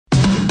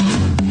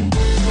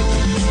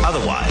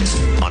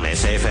Otherwise on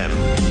SAFM.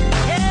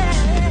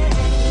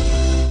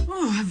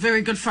 Oh,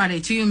 very good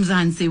Friday to you,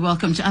 Mzansi.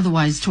 Welcome to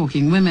Otherwise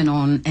Talking Women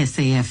on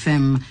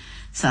SAFM,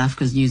 South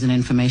Africa's news and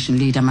information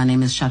leader. My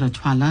name is Shadow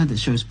Twala. The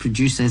show's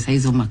producer is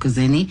Hazel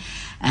Makuzeni,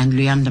 and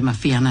Luyanda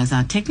Mafiana is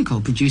our technical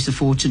producer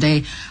for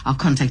today. Our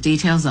contact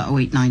details are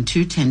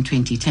 0892 10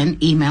 20 10.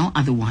 Email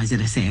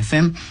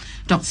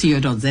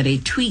otherwise@safm.co.za.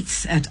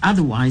 Tweets at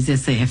otherwise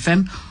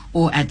SAFM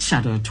or at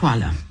Shadow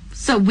Twala.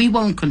 So we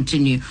won't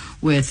continue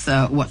with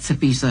what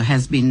Sapiso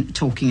has been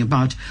talking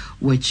about,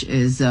 which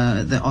is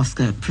the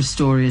Oscar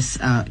Pistorius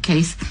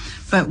case,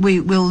 but we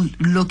will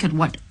look at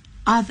what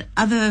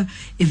other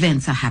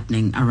events are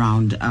happening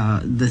around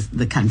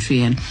the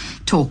country and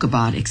talk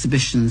about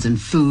exhibitions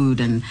and food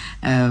and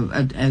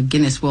a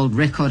Guinness World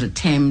Record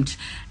attempt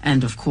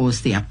and, of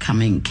course, the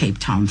upcoming Cape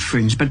Town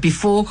Fringe. But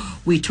before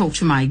we talk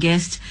to my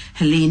guest,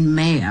 Haleen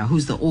Meyer,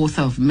 who's the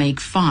author of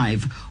Make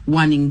 5,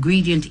 1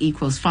 ingredient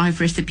equals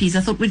 5 recipes, I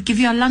thought we'd give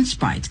you a lunch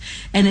bite.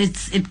 And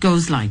it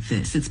goes like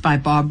this. It's by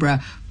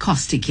Barbara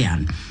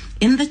Kostikian.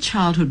 In the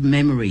childhood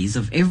memories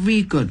of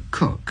every good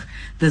cook,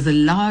 there's a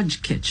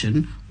large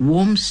kitchen,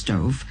 warm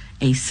stove,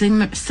 a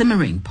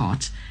simmering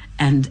pot,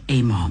 and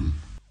a mom.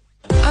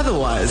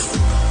 Otherwise,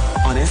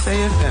 on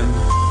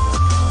SAFM.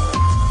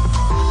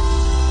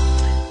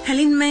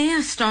 Haleen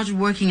Meyer started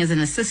working as an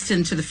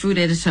assistant to the food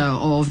editor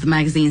of the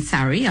magazine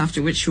Sari,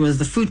 after which she was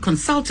the food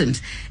consultant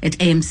at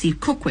AMC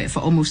Cookware for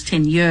almost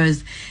 10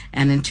 years.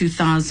 And in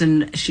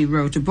 2000, she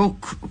wrote a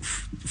book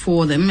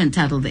for them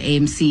entitled The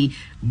AMC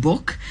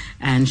Book.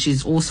 And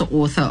she's also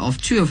author of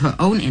 2 of her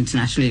own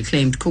internationally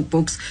acclaimed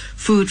cookbooks,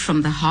 Food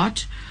from the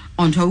Heart,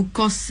 Onthou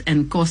Kos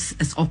and Kos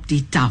is op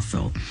die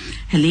Tafel.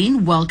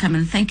 Haleen, welcome,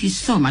 and thank you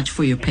so much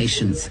for your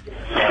patience.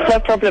 No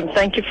problem.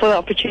 Thank you for the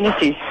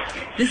opportunity.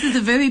 This is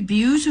a very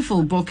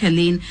beautiful book,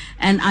 Haleen,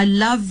 and I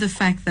love the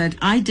fact that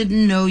I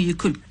didn't know you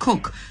could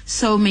cook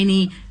so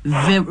many,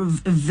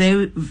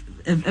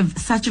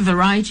 such a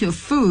variety of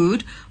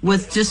food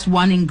with just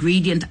one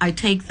ingredient. I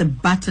take the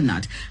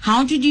butternut.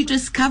 How did you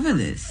discover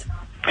this?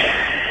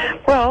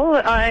 Well,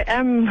 I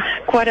am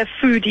quite a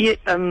foodie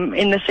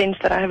in the sense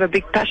that I have a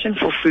big passion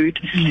for food.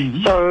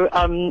 Mm-hmm. So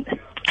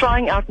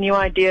trying out new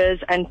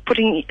ideas and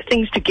putting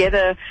things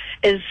together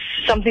is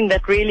something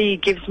that really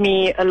gives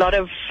me a lot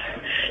of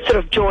sort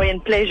of joy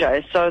and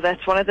pleasure. So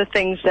that's one of the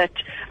things that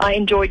I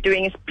enjoy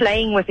doing, is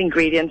playing with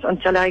ingredients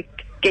until I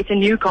get a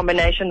new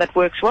combination that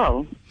works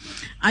well.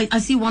 I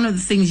see one of the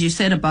things you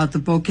said about the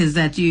book is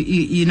that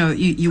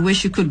you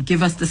wish you could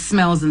give us the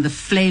smells and the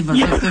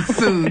flavors of the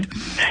food,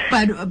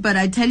 but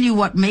I tell you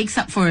what makes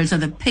up for it are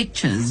the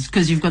pictures,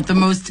 because you've got the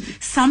most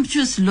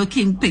sumptuous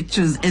looking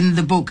pictures in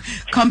the book.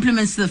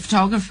 Compliments to the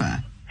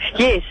photographer.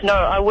 Yes, no,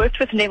 I worked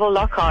with Neville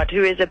Lockhart,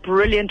 who is a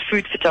brilliant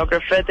food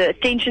photographer. The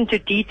attention to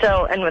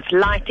detail and with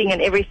lighting and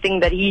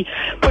everything that he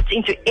puts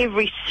into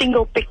every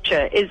single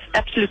picture is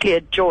absolutely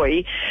a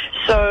joy.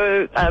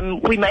 So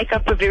we make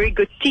up a very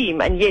good team,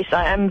 and yes,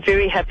 I am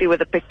very happy with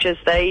the pictures.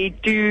 They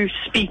do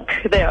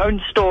speak their own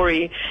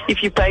story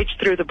if you page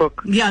through the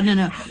book. Yeah,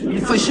 no,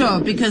 for sure,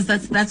 because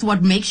that's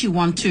what makes you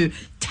want to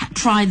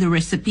try the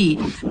recipe,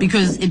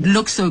 because it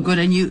looks so good,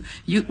 and you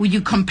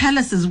compel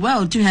us as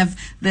well to have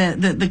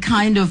the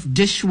kind of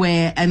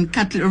dishware and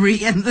cutlery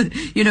and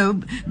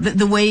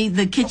the way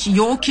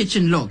your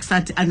kitchen looks.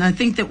 And I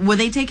think that, were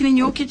they taken in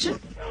your kitchen?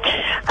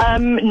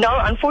 No,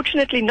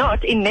 unfortunately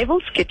not in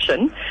Neville's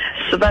kitchen.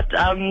 So, but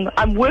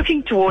I'm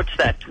working towards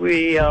that.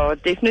 We are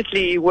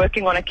definitely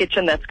working on a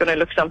kitchen that's going to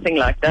look something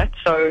like that.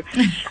 So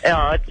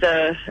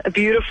it's a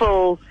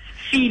beautiful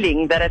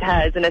feeling that it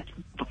has, and it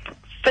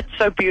fits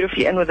so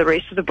beautifully in with the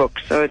rest of the book,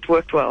 so it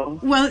worked well.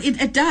 Well,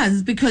 it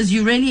does, because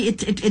you really,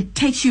 it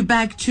takes you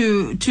back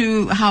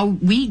to how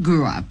we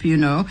grew up,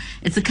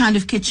 It's the kind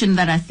of kitchen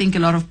that I think a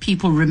lot of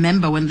people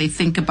remember when they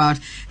think about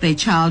their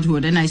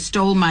childhood. And I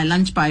stole my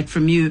lunch bite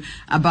from you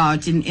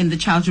about in the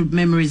childhood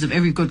memories of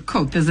every good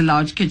cook, there's a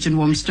large kitchen,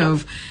 warm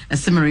stove, a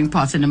simmering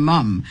pot, and a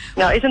mum.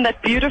 Now, isn't that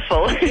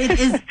beautiful? It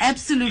is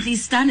absolutely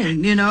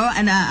stunning,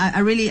 and I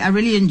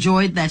really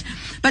enjoyed that.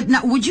 But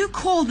now, would you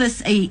call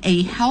this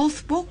a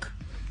health book?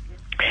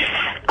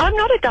 I'm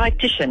not a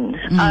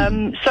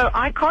dietitian, so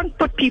I can't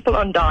put people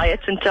on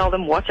diets and tell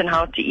them what and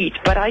how to eat,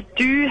 but I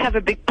do have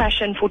a big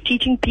passion for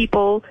teaching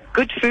people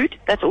good food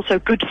that's also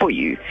good for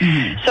you.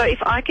 So if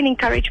I can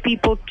encourage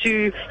people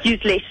to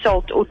use less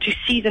salt or to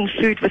season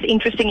food with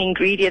interesting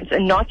ingredients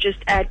and not just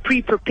add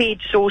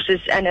pre-prepared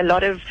sauces and a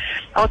lot of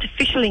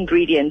artificial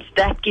ingredients,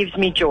 that gives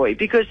me joy,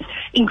 because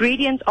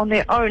ingredients on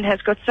their own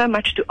has got so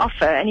much to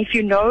offer, and if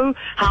you know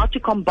how to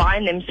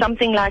combine them,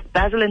 something like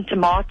basil and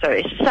tomato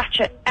is such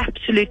an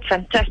absolute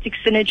fantastic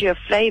synergy of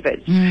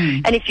flavors.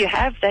 And if you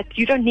have that,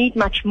 you don't need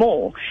much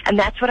more. And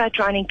that's what I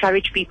try and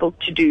encourage people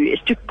to do, is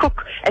to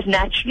cook as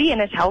naturally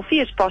and as healthy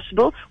as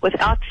possible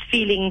without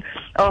feeling,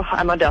 oh,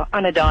 I'm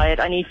on a diet,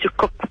 I need to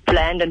cook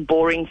bland and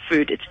boring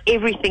food. It's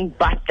everything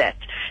but that.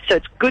 So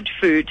it's good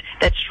food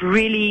that's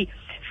really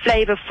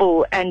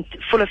flavorful and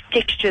full of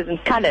textures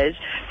and colors.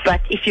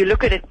 But if you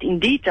look at it in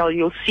detail,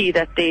 you'll see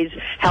that there's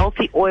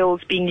healthy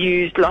oils being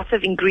used, lots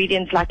of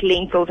ingredients like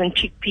lentils and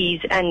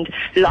chickpeas, and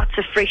lots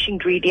of fresh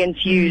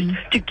ingredients used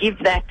to give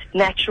that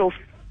natural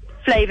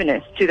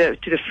flavorness to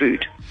the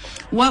food.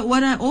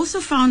 What I also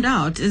found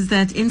out is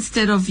that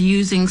instead of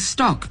using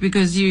stock,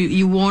 because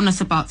you warn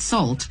us about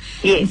salt,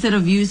 Yes. instead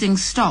of using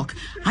stock,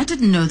 I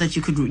didn't know that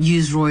you could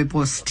use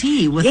rooibos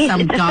tea with Yes,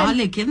 some it's a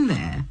garlic in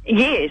there.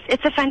 Yes,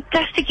 it's a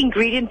fantastic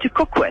ingredient to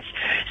cook with.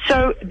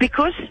 So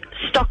because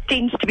stock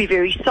tends to be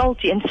very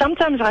salty, and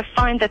sometimes I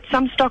find that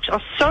some stocks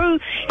are so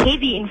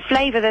heavy in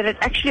flavor that it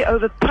actually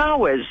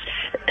overpowers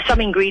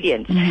some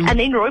ingredients. And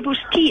then rooibos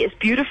tea is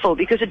beautiful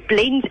because it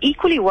blends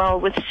equally well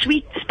with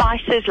sweet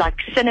spices like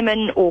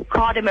cinnamon or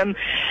cardamom,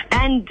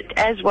 and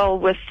as well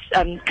with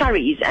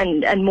curries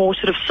and more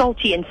sort of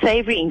salty and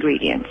savory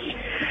ingredients.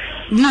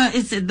 No,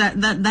 it's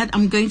that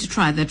I'm going to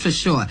try that for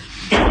sure.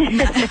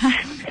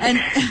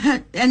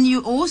 and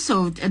you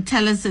also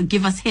tell us,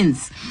 give us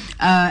hints,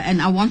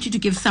 and I want you to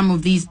give some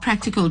of these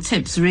practical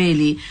tips,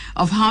 really,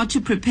 of how to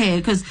prepare.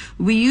 Because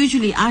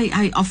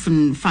I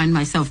often find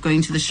myself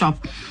going to the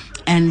shop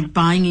and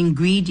buying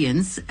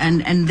ingredients,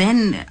 and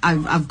then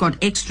I've got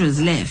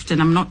extras left,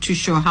 and I'm not too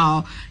sure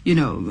how,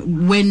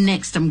 when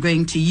next I'm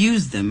going to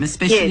use them,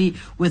 especially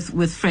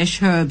with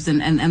fresh herbs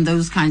and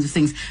those kinds of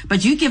things.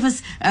 But you give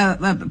us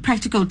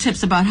practical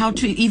tips about how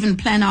to even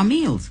plan our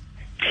meals.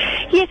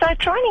 Yes, I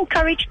try and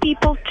encourage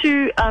people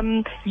to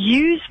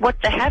use what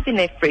they have in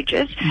their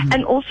fridges.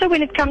 And also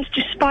when it comes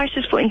to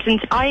spices, for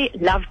instance, I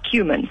love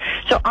cumin.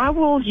 So I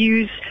will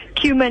use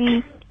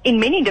cumin in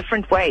many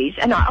different ways,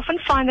 and I often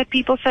find that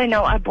people say,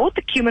 no, I bought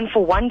the cumin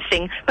for one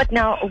thing, but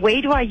now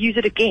where do I use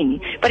it again?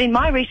 But in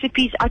my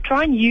recipes, I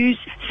try and use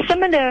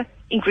similar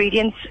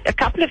ingredients a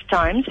couple of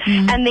times,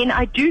 and then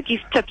I do give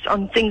tips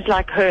on things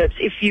like herbs.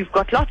 If you've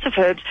got lots of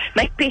herbs,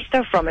 make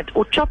pesto from it,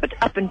 or chop it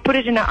up and put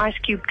it in an ice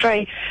cube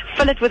tray,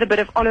 fill it with a bit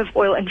of olive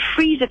oil and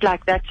freeze it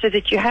like that, so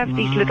that you have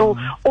these little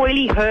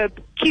oily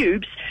herb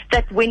cubes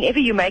that whenever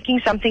you're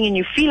making something and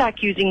you feel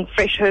like using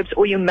fresh herbs,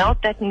 or you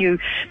melt that and you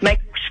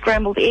make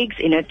scrambled eggs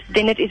in it,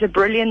 then it is a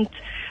brilliant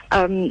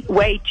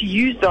way to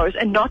use those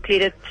and not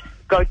let it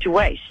go to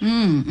waste.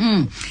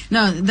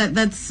 No,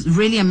 that's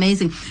really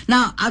amazing.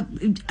 Now,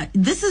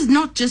 this is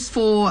not just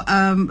for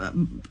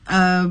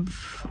lack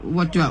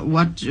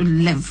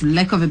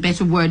of a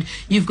better word.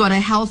 You've got a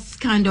health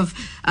kind of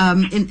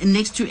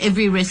next to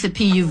every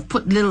recipe. You've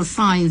put little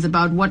signs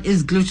about what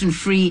is gluten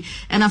free,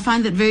 and I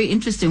find that very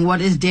interesting. What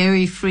is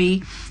dairy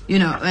free?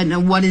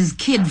 And what is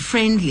kid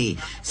friendly?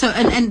 So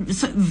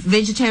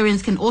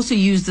vegetarians can also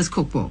use this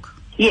cookbook.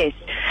 Yes.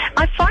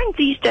 I find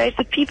these days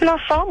that people are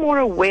far more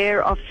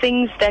aware of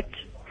things that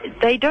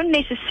they don't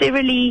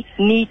necessarily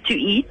need to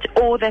eat,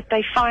 or that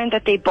they find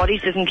that their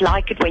bodies doesn't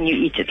like it when you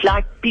eat it,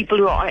 like people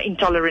who are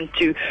intolerant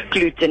to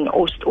gluten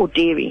or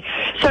dairy.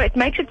 So it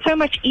makes it so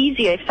much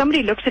easier if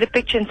somebody looks at a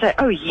picture and say,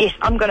 oh yes,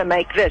 I'm going to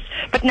make this,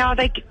 but now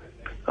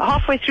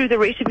halfway through the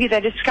recipe they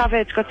discover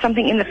it's got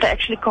something in that they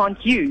actually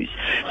can't use.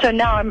 So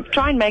now I'm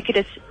trying to make it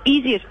as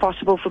easy as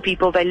possible for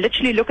people. They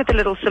literally look at the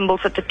little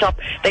symbols at the top.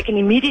 They can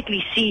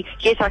immediately see,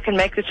 yes, I can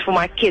make this for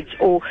my kids,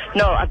 or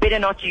no, I better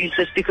not use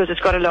this because it's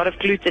got a lot of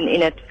gluten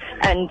in it.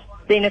 And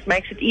then it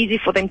makes it easy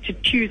for them to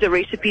choose a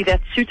recipe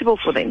that's suitable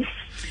for them.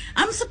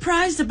 I'm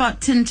surprised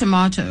about tinned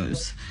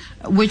tomatoes,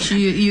 which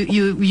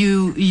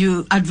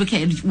you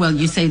advocate. Well,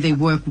 you say they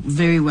work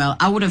very well.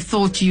 I would have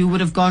thought you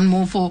would have gone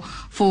more for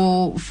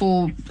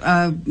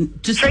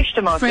just fresh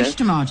tomatoes. Fresh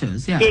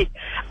tomatoes, yeah. Yes,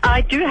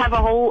 I do have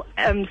a whole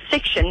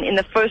section in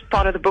the first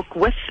part of the book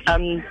with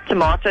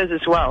tomatoes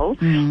as well.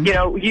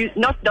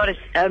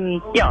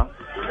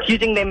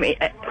 Using them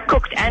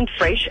cooked and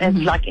fresh, as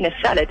like in a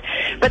salad.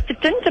 But the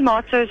tinned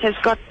tomatoes has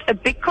got a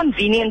big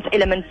convenience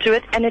element to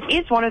it, and it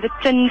is one of the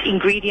tinned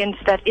ingredients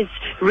that is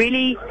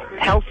really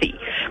healthy.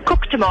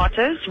 Cooked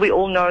tomatoes, we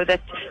all know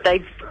that they're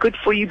good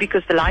for you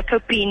because the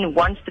lycopene,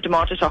 once the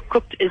tomatoes are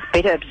cooked, is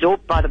better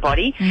absorbed by the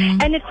body.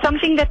 And it's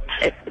something that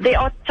there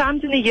are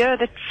times in the year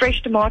that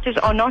fresh tomatoes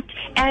are not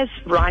as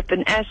ripe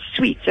and as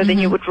sweet. So then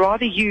you would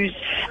rather use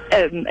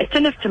a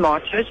tin of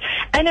tomatoes.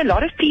 And a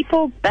lot of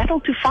people battle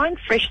to find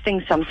fresh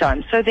things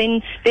sometimes. So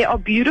then there are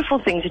beautiful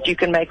things that you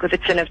can make with a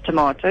tin of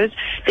tomatoes.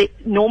 There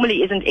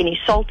normally isn't any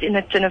salt in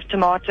a tin of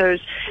tomatoes,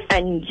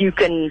 and you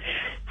can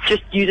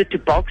just use it to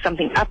bulk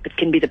something up. It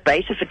can be the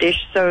base of a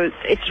dish. So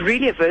it's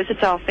really a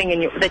versatile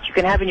thing that you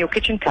can have in your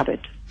kitchen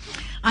cupboard.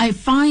 I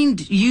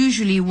find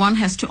usually one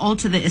has to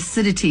alter the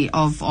acidity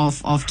of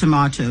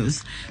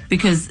tomatoes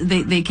because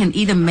they can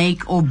either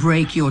make or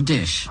break your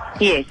dish.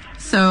 Yes.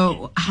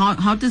 So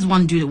how does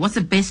one do that? What's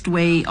the best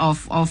way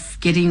of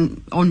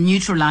getting or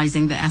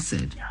neutralizing the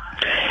acid?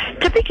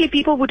 Typically,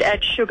 people would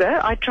add sugar.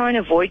 I try and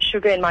avoid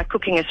sugar in my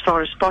cooking as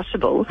far as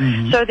possible.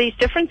 So there's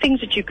different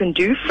things that you can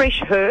do.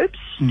 Fresh herbs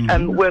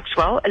works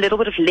well. A little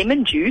bit of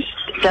lemon juice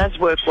does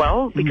work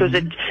well because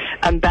it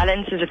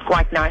balances it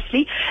quite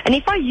nicely. And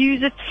if I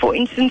use it, for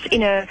instance,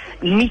 in a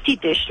meaty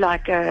dish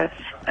like a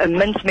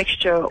mince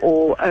mixture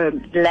or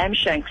lamb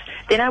shanks,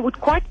 then I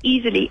would quite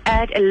easily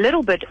add a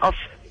little bit of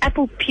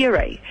apple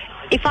puree.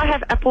 If I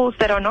have apples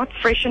that are not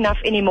fresh enough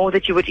anymore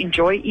that you would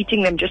enjoy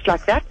eating them just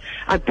like that,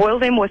 I boil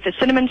them with a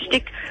cinnamon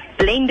stick,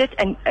 blend it,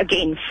 and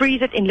again,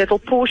 freeze it in little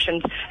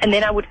portions, and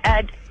then I would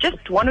add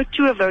just 1 or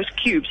 2 of those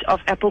cubes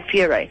of apple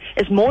puree.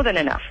 Is more than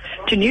enough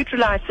to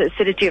neutralize the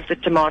acidity of the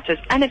tomatoes,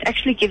 and it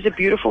actually gives a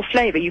beautiful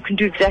flavor. You can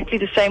do exactly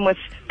the same with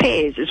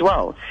pears as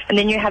well. And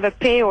then you have a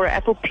pear or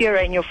apple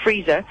puree in your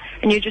freezer,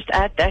 and you just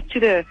add that to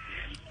the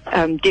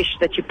dish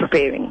that you're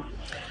preparing.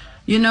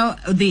 You know,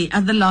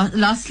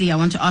 lastly, I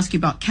want to ask you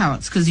about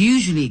carrots, because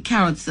usually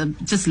carrots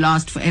just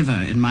last forever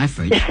in my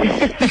fridge.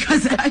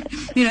 Because,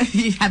 if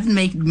you haven't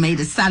made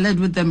a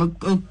salad with them or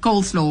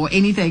coleslaw or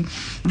anything,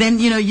 then,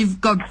 you've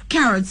got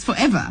carrots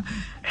forever.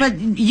 But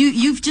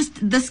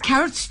this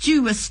carrot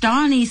stew with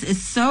star anise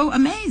is so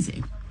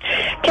amazing.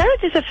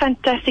 Carrot is a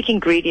fantastic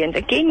ingredient.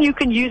 Again, you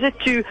can use it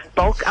to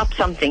bulk up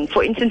something.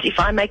 For instance, if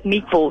I make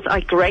meatballs,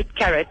 I grate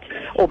carrot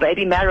or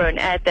baby marrow and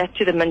add that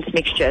to the mince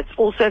mixture. It's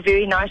also a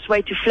very nice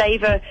way to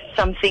flavor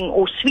something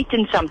or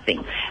sweeten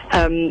something.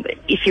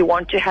 If you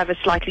want to have a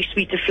slightly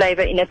sweeter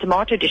flavor in a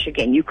tomato dish,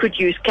 again, you could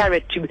use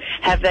carrot to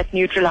have that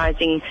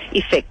neutralizing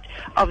effect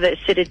of the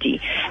acidity.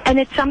 And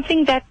it's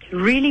something that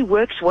really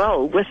works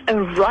well with a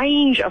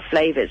range of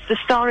flavors. The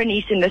star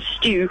anise in the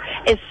stew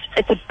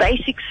it's a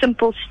basic,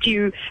 simple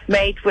stew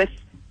made with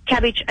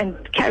cabbage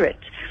and carrot.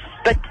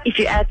 But if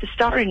you add the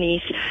star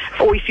anise,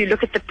 or if you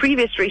look at the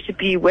previous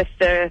recipe with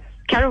the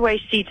caraway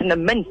seeds and the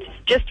mint,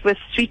 just with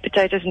sweet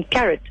potatoes and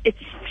carrots, it's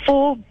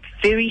 4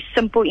 very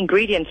simple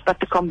ingredients,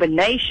 but the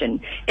combination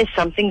is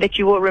something that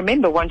you will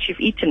remember once you've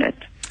eaten it.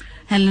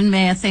 Haleen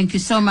Meyer, thank you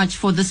so much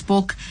for this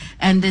book,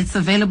 and it's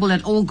available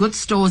at all good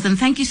stores, and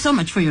thank you so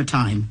much for your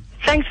time.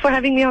 Thanks for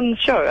having me on the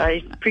show.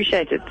 I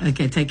appreciate it.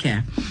 Okay, take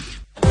care.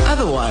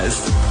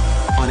 Otherwise,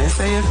 on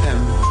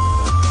SAFM.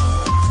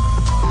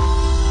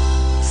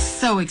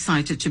 So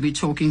excited to be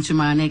talking to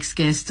my next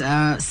guest.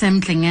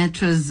 SAM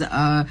NHLENGETHWA's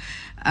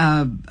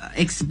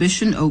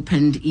exhibition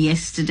opened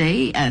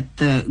yesterday at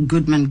the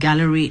Goodman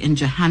Gallery in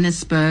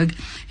Johannesburg.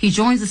 He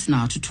joins us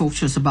now to talk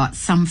to us about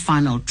Some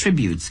Final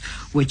Tributes,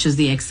 which is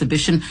the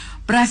exhibition.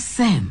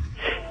 Sam.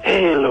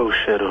 Hello,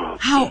 Cheryl.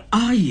 How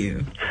are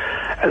you?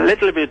 A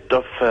little bit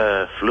of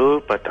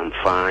flu, but I'm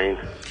fine.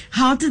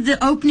 How did the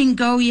opening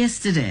go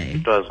yesterday?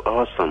 It was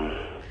awesome.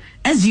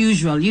 As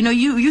usual,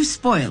 you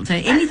spoiled.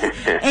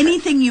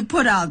 Anything you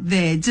put out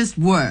there just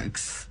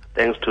works.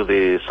 Thanks to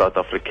the South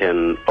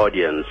African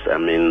audience,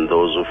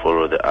 those who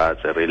follow the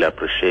arts, I really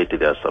appreciate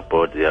their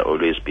support. They are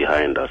always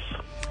behind us.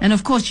 And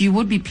of course, you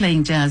would be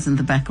playing jazz in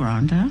the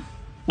background, huh?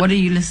 What are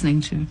you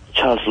listening to?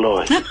 Charles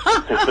Lloyd.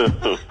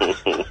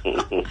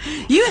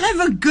 You have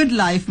a good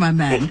life, my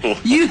man.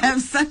 You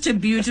have such a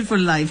beautiful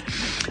life.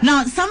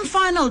 Now, some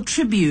final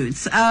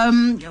tributes.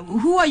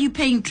 Who are you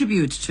paying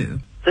tribute to?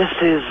 This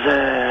is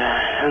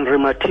Henry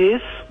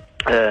Matisse,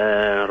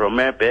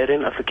 Romain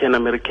Baden,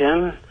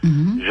 African-American,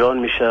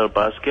 Jean-Michel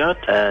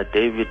Basquiat,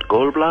 David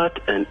Goldblatt,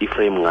 and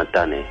Ephraim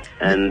Ngatane.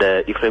 And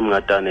Ephraim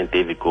Ngatane and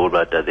David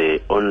Goldblatt are the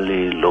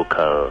only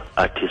local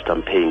artists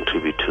I'm paying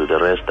tribute to. The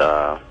rest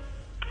are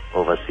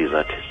overseas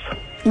artists.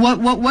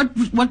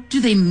 What do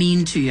they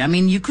mean to you?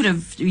 You could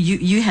have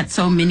you had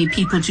so many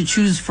people to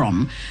choose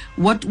from.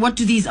 What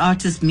do these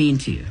artists mean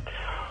to you?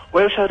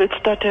 Well, Shad, it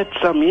started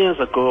some years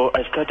ago.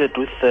 I started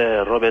with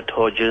Robert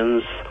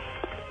Hodgins,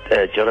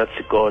 Gerard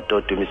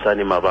Sigoto,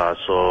 Dumisani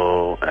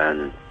Mabaso,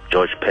 and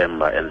George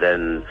Pemba, and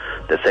then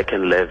the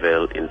second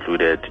level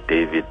included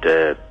David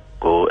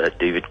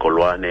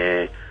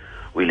Kolwane,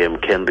 William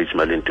Kenridge,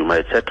 Malin Tuma,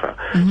 etc.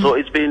 So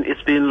it's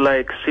been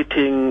like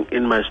sitting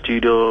in my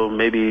studio,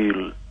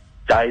 maybe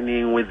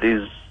dining with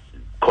these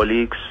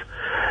colleagues,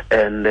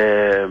 and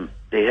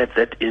they had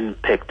that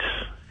impact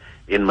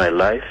in my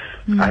life.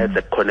 I had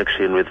that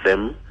connection with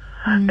them.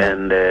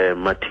 And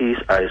Matisse,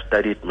 I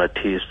studied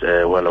Matisse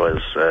while I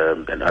was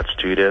an art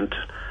student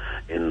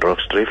in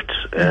Rockstrift,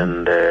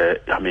 and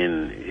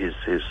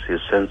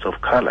his sense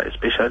of color,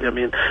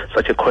 especially.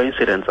 Such a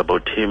coincidence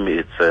about him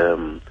is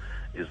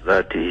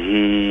that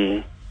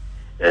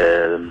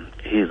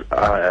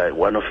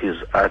one of his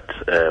art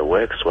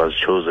works was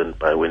chosen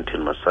by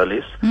Wynton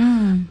Marsalis,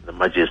 The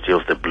Majesty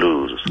of the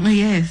Blues. Oh,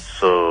 yes.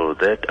 So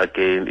that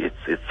again,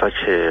 it's such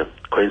a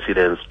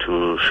coincidence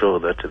to show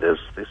that there's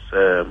this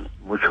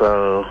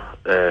mutual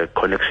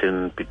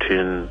connection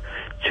between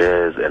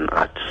jazz and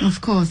art.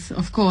 Of course.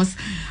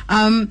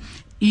 And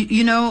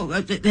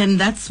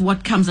that's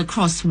what comes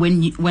across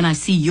when I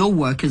see your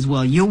work as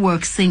well. Your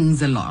work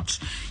sings a lot.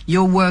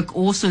 Your work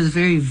also is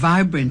very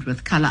vibrant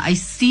with color. I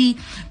see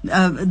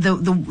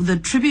the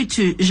tribute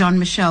to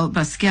Jean-Michel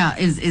Basquiat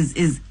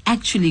is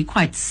actually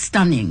quite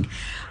stunning.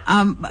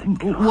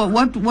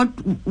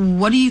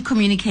 What are you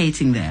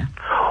communicating there?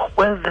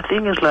 Well, the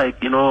thing is, like,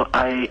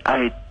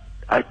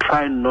 I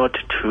try not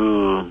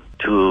to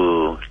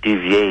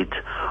deviate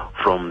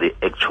from the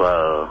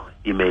actual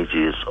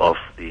images of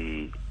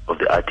the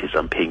artists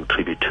I'm paying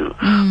tribute to.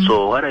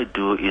 So what I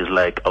do is,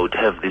 like, I would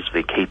have this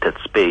vacated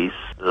space,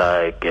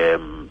 like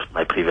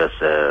my previous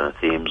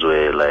themes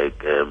were like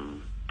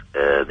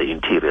the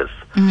interiors.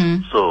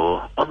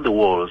 So on the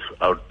walls,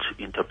 I would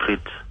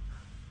interpret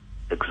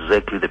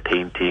exactly the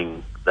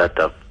painting that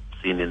I've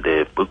seen in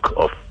the book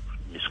of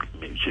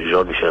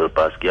Jean-Michel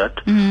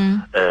Basquiat.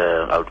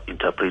 I would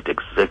interpret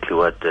exactly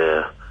what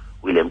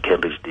William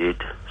Kenridge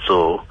did.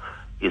 So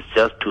it's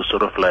just to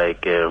sort of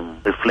like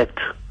reflect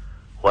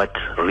what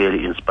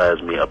really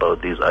inspires me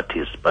about these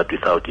artists, but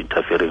without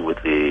interfering with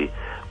the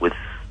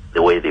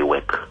way they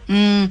work.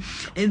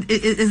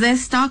 Is there a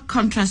stark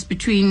contrast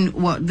between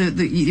what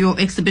your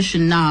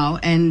exhibition now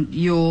and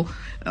your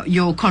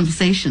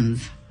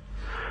conversations?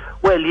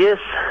 Well, yes,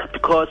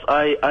 because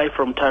I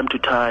from time to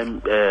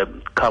time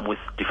come with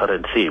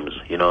different themes,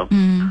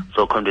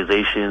 So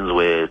conversations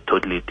were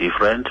totally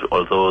different,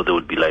 although there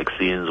would be like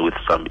scenes with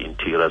some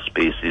interior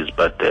spaces,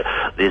 but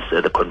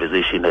the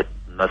conversation had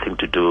nothing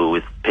to do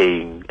with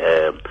paying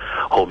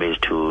homage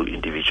to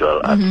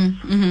individual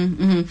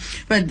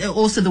artists. But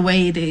also the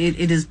way it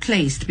is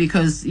placed,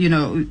 because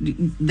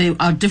there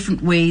are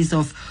different ways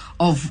of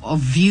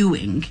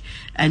viewing,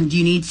 and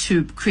you need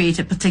to create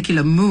a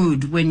particular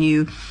mood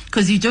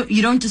because you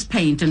don't just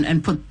paint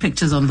and put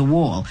pictures on the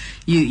wall.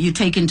 You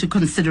take into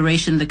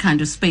consideration the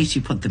kind of space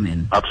you put them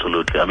in.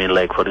 Absolutely. I mean,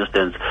 like, for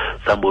instance,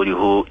 somebody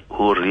who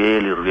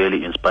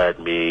really inspired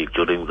me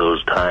during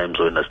those times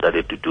when I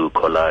started to do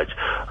collage,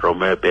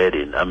 Romeo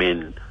Bedin. I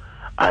mean,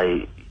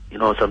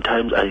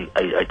 sometimes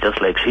I just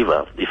like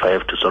shiver if I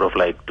have to sort of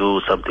like do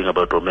something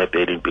about Romeo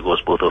Bedin,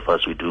 because both of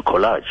us, we do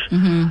collage.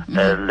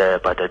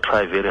 But I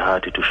try very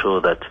hard to show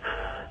that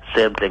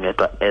Sam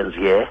NHLENGETHWA ends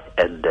here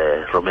and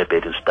Romeo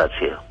Bedin starts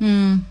here.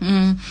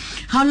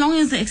 How long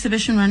is the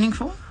exhibition running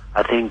for?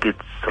 I think it's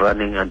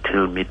running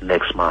until mid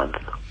next month.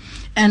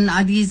 And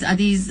are these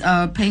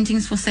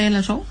paintings for sale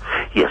at all?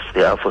 Yes,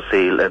 they are for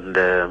sale. And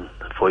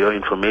for your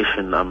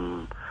information,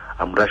 I'm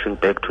rushing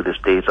back to the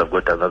States. I've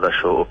got another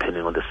show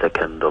opening on the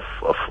 2nd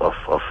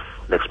of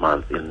next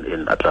month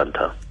in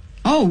Atlanta.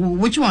 Oh,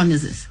 which one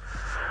is this?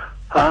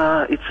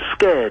 It's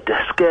Scared.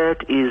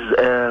 Scared is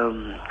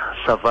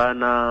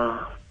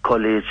Savannah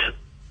College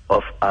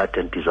of Art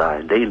and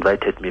Design. They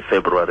invited me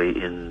February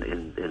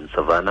in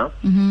Savannah,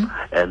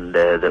 and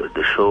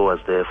the show was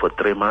there for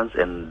 3 months,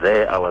 and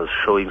there I was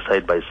showing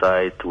side by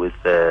side with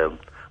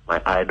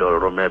my idol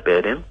Romeo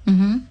Bedin.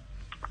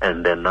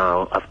 And then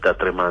now, after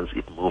 3 months,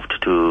 it moved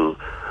to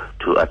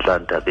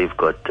Atlanta. They've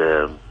got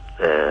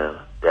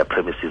their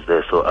premises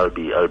there, so I'll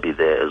be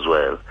there as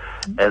well.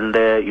 And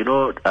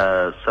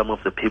some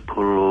of the people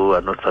who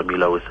are not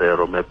familiar with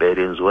Romeo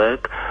Bedin's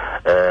work,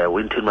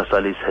 Wynton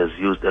Marsalis has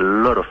used a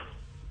lot of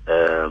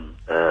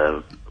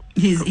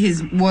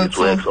his works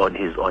on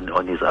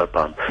his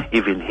album.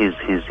 Even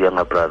his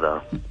younger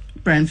brother,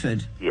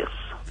 Branford. Yes.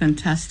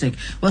 Fantastic.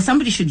 Well,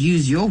 somebody should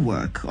use your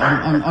work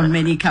on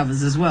many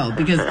covers as well,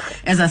 because,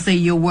 as I say,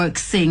 your work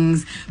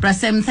sings.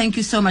 Brasem, thank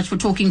you so much for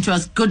talking to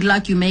us. Good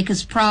luck. You make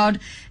us proud.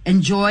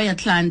 Enjoy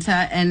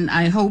Atlanta, and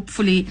I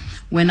hopefully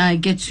when I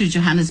get to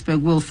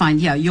Johannesburg, we'll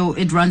find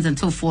it runs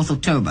until 4th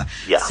October.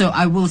 Yeah. So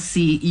I will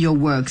see your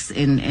works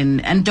in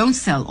and don't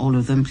sell all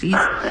of them, please,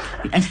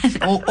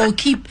 or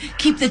keep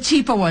the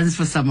cheaper ones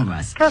for some of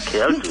us.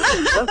 Okay, I'll do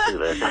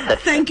that.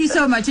 Thank you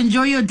so much.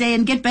 Enjoy your day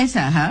and get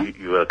better, huh?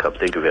 You're welcome.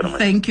 Thank you very much.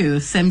 Thank you.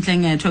 Sam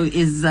NHLENGETHWA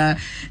is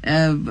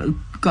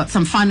got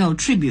some final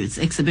tributes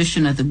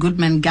exhibition at the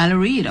Goodman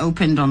Gallery. It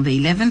opened on the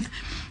 11th.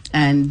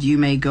 And you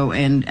may go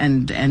and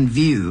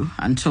view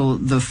until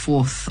the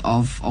 4th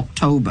of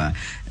October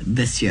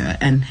this year.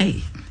 And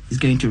hey, he's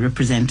going to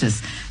represent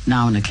us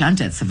now in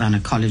Atlanta at Savannah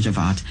College of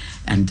Art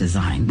and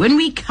Design. When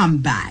we come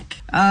back,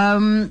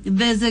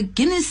 there's a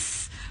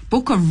Guinness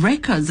Book of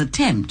Records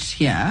attempt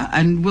here,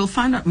 and we'll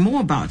find out more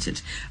about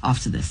it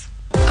after this.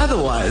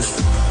 Otherwise,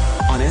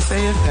 on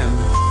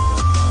SAFM.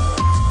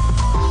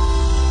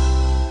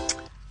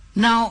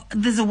 Now,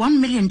 there's a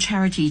 1 million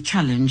charity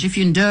challenge. If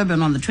you're in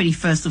Durban on the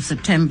 21st of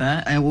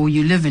September, or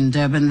you live in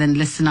Durban, then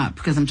listen up,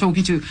 because I'm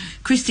talking to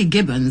Cristy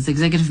Gibbons,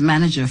 Executive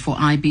Manager for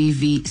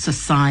IBV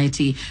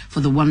Society, for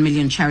the 1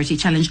 million charity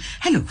challenge.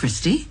 Hello,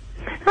 Cristy.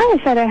 Hi,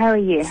 Shadow. How are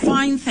you?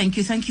 Fine, thank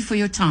you. Thank you for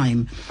your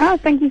time. Oh,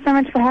 thank you so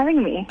much for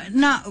having me.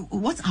 Now,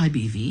 what's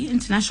IBV?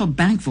 International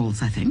Bank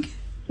Vaults, I think.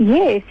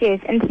 Yes.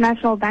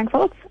 International Bank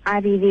Vaults.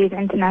 IBV is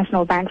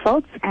International Bank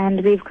Vaults,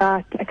 and we've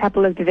got a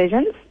couple of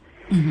divisions.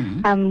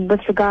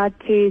 With regard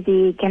to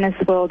the Guinness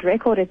World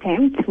Record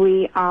attempt,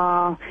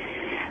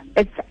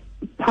 it's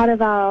part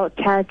of our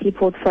charity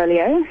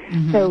portfolio.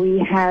 So we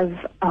have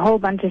a whole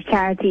bunch of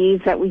charities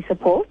that we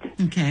support.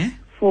 Okay.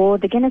 For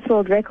the Guinness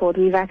World Record,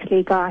 we've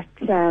actually got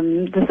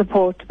the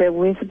support where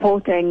we're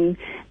supporting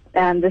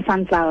the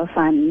Sunflower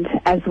Fund,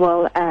 as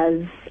well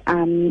as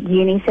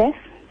UNICEF.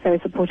 so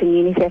supporting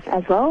UNICEF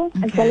as well,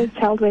 as well as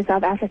Childware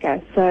South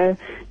Africa, so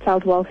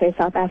Child Welfare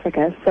South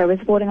Africa. So we're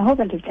supporting a whole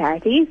bunch of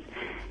charities,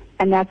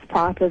 and that's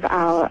part of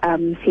our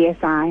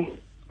CSI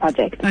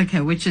project.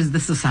 Okay, which is the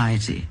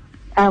society?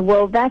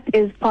 Well, that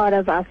is part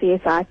of our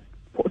CSI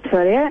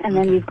portfolio, and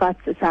then we've got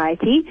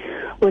Society,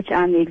 which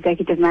I'm the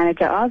executive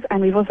manager of,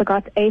 and we've also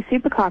got a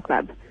supercar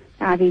club,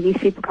 IBV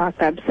Supercar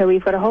Club. So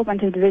we've got a whole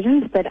bunch of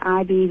divisions, but the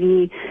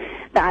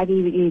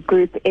IBV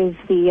group is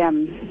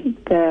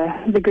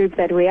the group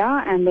that we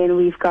are, and then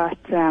we've got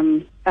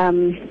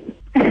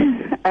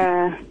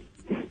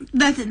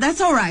That's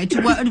all right,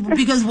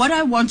 because what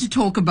I want to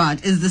talk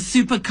about is the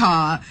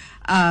supercar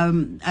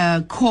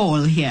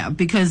call here,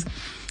 because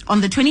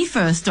on the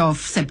 21st of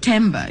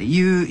September,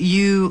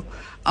 you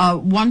are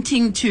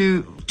wanting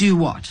to do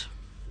what?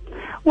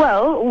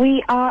 Well,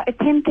 we are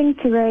attempting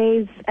to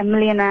raise R1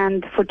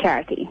 million for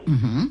charity.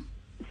 Mm-hmm.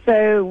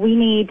 So we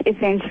need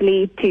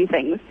essentially two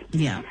things.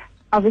 Yeah.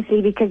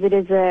 Obviously, because it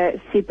is a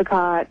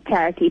supercar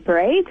charity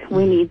parade,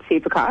 we need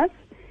supercars.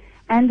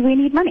 And we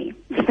need money.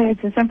 So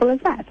it's as simple as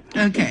that.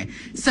 Okay.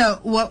 So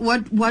what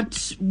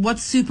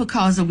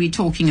supercars are we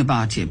talking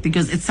about here?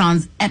 Because it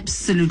sounds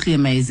absolutely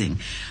amazing.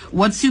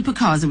 What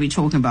supercars are we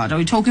talking about? Are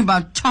we talking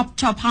about top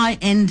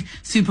high-end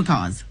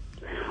supercars?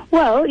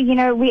 Well,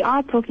 we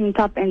are talking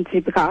top-end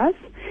supercars,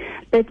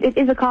 but it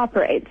is a car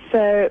parade.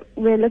 So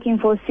we're looking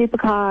for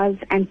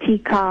supercars,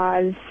 antique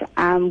cars.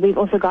 We've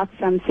also got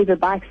some super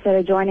bikes that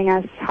are joining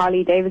us,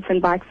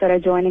 Harley-Davidson bikes that are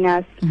joining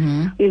us.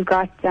 Mm-hmm. We've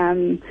got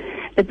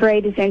the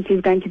parade essentially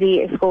is going to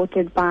be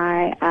escorted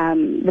by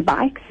the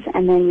bikes,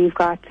 and then we've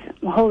got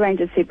a whole range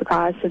of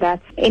supercars, so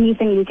that's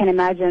anything you can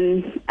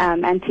imagine,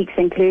 antiques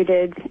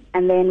included,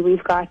 and then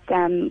we've got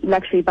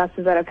luxury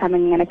buses that are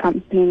coming and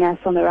accompanying us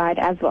on the ride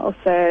as well,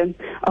 so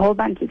a whole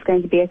bunch. It's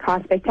going to be a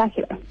car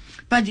spectacular.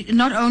 But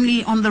not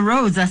only on the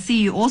roads, I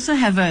see you also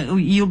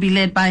you'll be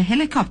led by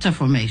helicopter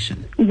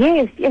formation.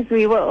 Yes,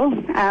 we will.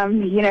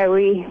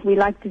 We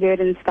like to do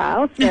it in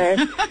style, so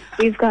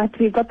we've got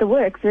the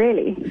works,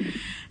 really.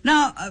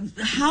 Now,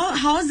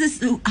 how is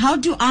this? How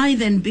do I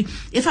then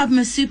if I'm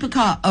a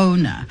supercar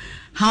owner,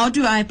 how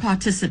do I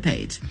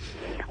participate?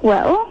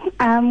 Well,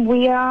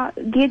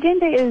 the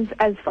agenda is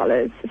as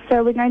follows.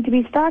 So we're going to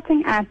be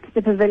starting at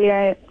the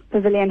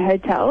Pavilion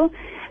Hotel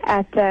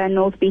at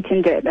North Beach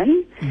in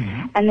Durban,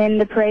 and then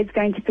the parade's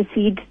going to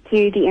proceed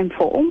to the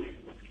M4,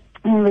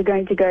 and we're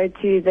going to go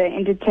to the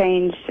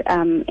interchange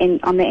on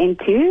the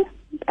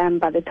N2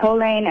 by the toll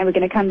lane, and we're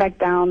going to come back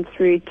down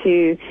through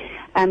to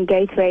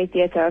Gateway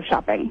Theatre of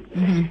Shopping.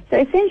 Mm-hmm. So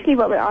essentially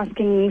what we're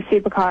asking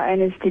supercar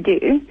owners to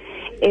do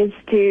is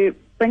to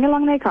bring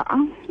along their car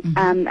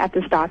at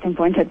the starting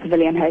point at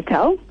Pavilion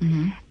Hotel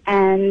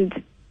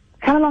and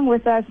come along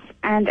with us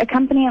and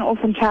accompany an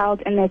orphan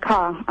child in their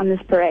car on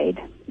this parade.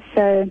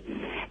 So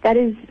that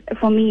is,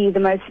 for me, the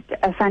most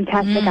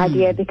fantastic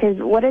idea, because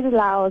what it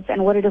allows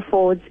and what it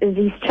affords is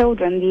these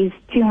children, these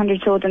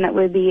 200 children that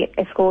we'll be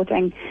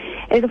escorting,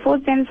 it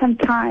affords them some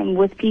time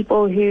with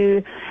people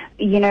who,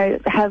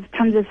 have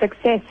tons of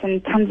success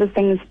and tons of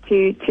things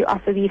to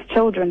offer these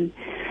children.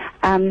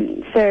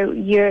 So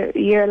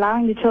you're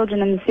allowing the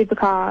children in the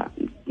supercar,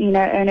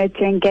 owner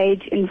to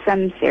engage in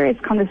some serious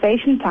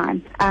conversation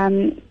time.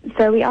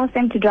 So we ask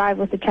them to drive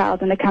with the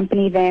child and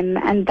accompany them,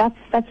 and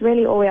that's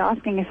really all we're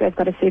asking if they've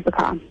got a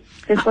supercar,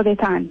 just for their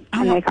time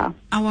in their car.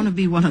 I want to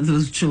be one of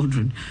those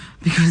children,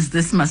 because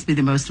this must be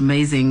the most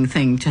amazing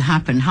thing to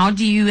happen. How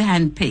do you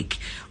handpick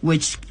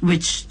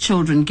which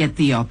children get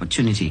the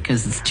opportunity?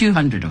 Because it's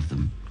 200 of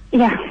them.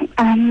 Yeah,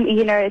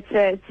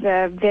 it's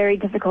a very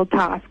difficult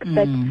task,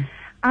 but the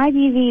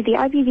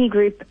IBV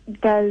group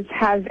does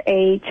have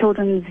a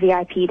children's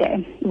VIP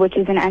day, which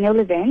is an annual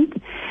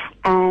event,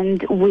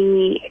 and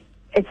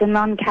it's a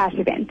non-cash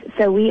event.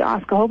 So we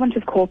ask a whole bunch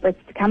of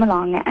corporates to come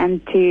along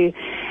and to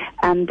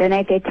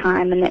donate their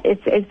time, and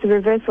it's the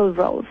reversal of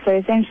roles. So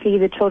essentially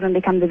the children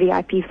become the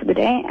VIPs for the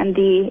day, and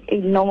the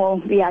normal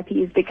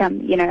VIPs become,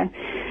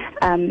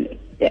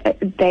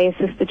 they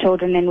assist the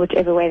children in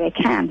whichever way they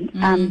can.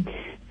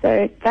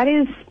 So that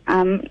is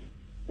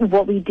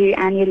what we do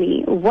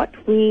annually.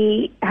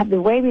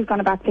 The way we've gone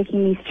about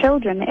picking these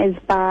children is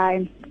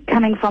by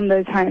coming from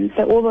those homes.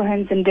 So all the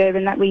homes in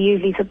Durban that we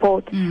usually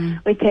support,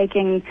 we're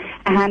taking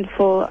a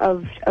handful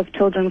of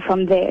children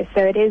from there.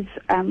 So it is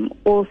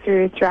all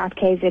throughout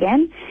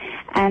KZN.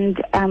 And,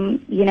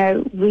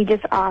 we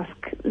just ask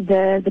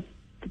the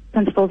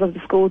principals of the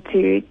school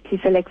to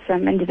select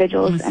some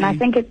individuals. And I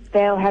think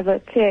they'll have a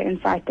clear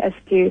insight as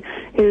to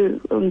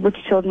which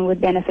children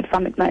would benefit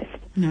from it most.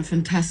 No,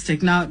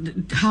 fantastic. Now,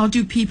 how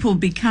do people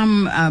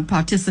become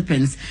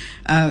participants?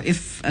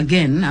 If,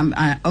 again,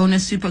 I own a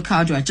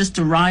supercar, do I just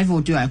arrive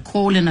or do I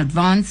call in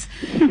advance?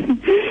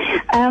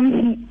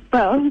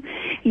 Well,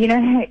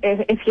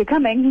 if you're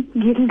coming,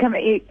 you can come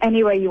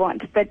any way you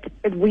want. But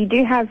we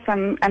do have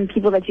some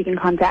people that you can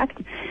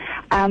contact.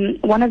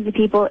 One of the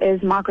people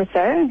is Mark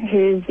Rousseau,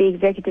 who's the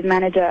executive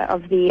manager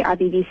of the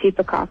IBV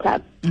Supercar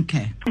Club.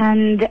 Okay.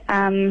 And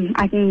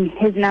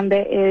his number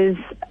is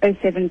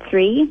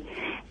 073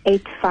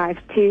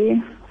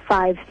 852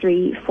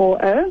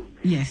 5340.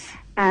 Yes.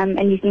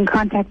 And you can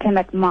contact him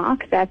at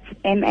Mark, that's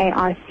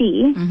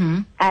M-A-R-C,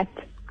 at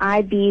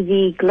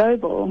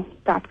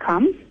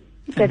ibvglobal.com.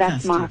 So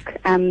that's Mark,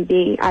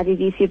 the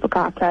IBV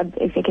Supercar Club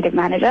Executive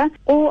Manager.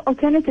 Or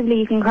alternatively,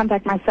 you can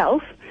contact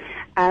myself.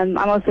 I'm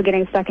also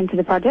getting stuck into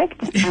the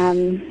project.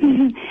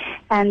 And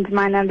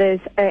my number is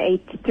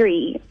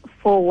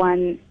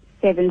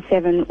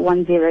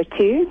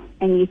 083-4177102.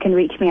 And you can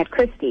reach me at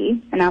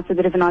Cristy, and that's a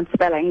bit of an odd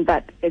spelling,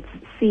 but it's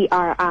Cristy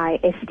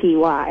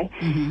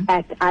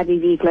at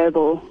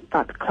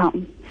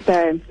ibvglobal.com.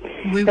 So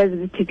those are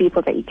the two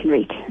people that you can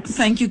reach.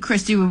 Thank you,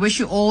 Cristy. We wish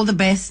you all the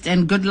best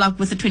and good luck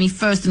with the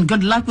 21st and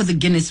good luck with the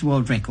Guinness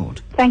World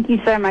Record. Thank you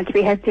so much.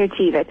 We hope to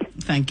achieve it.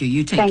 Thank you.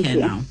 You take care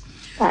now.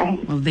 Bye.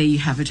 Well, there you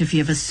have it. If you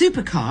have a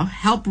supercar,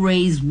 help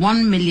raise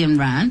 1 million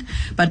rand,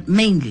 but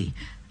mainly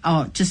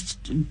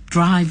just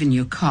drive in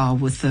your car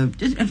with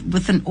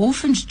an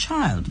orphaned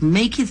child.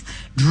 Make his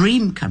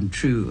dream come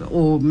true,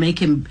 or make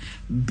him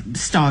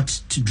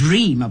start to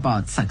dream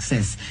about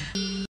success.